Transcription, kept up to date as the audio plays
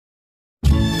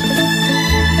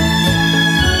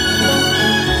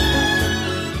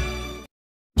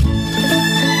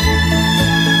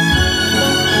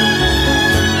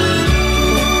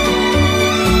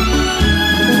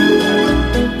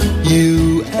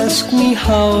ask me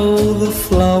how the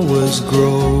flowers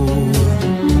grow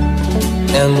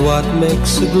and what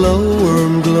makes a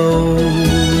glowworm glow.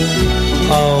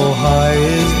 How high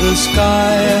is the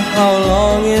sky? How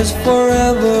long is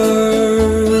forever?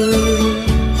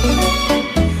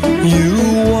 You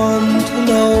want to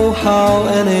know how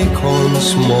an acorn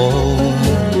small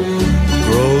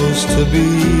grows to be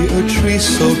a tree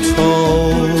so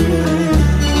tall.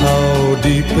 How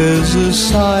deep is a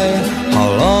sigh? How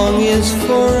long is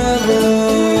forever?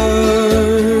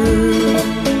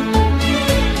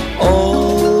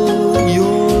 All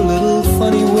your little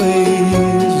funny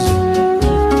ways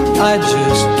I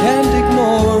just can't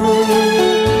ignore.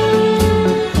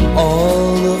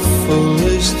 All the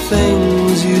foolish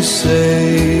things you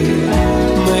say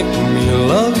make me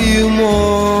love you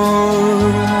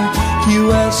more.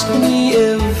 You ask me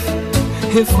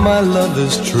if my love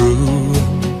is true.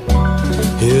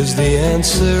 Here's the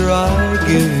answer I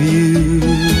give you.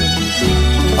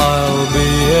 I'll be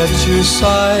at your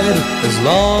side as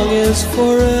long as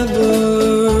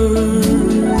forever.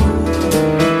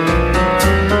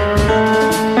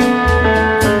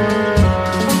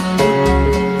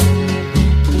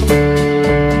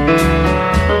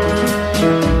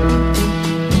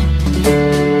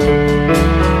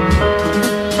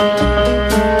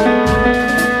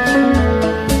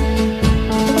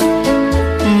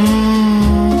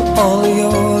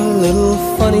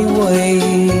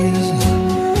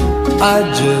 I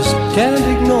just can't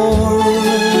ignore.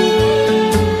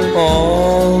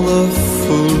 All the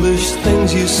foolish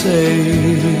things you say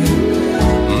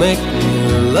make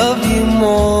me love you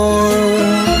more.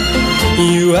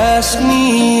 You ask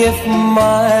me if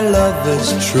my love is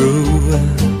true.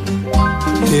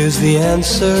 Here's the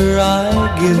answer I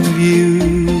give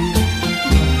you.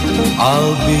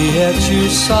 I'll be at your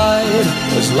side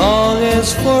as long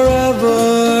as forever.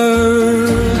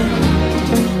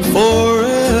 Forever.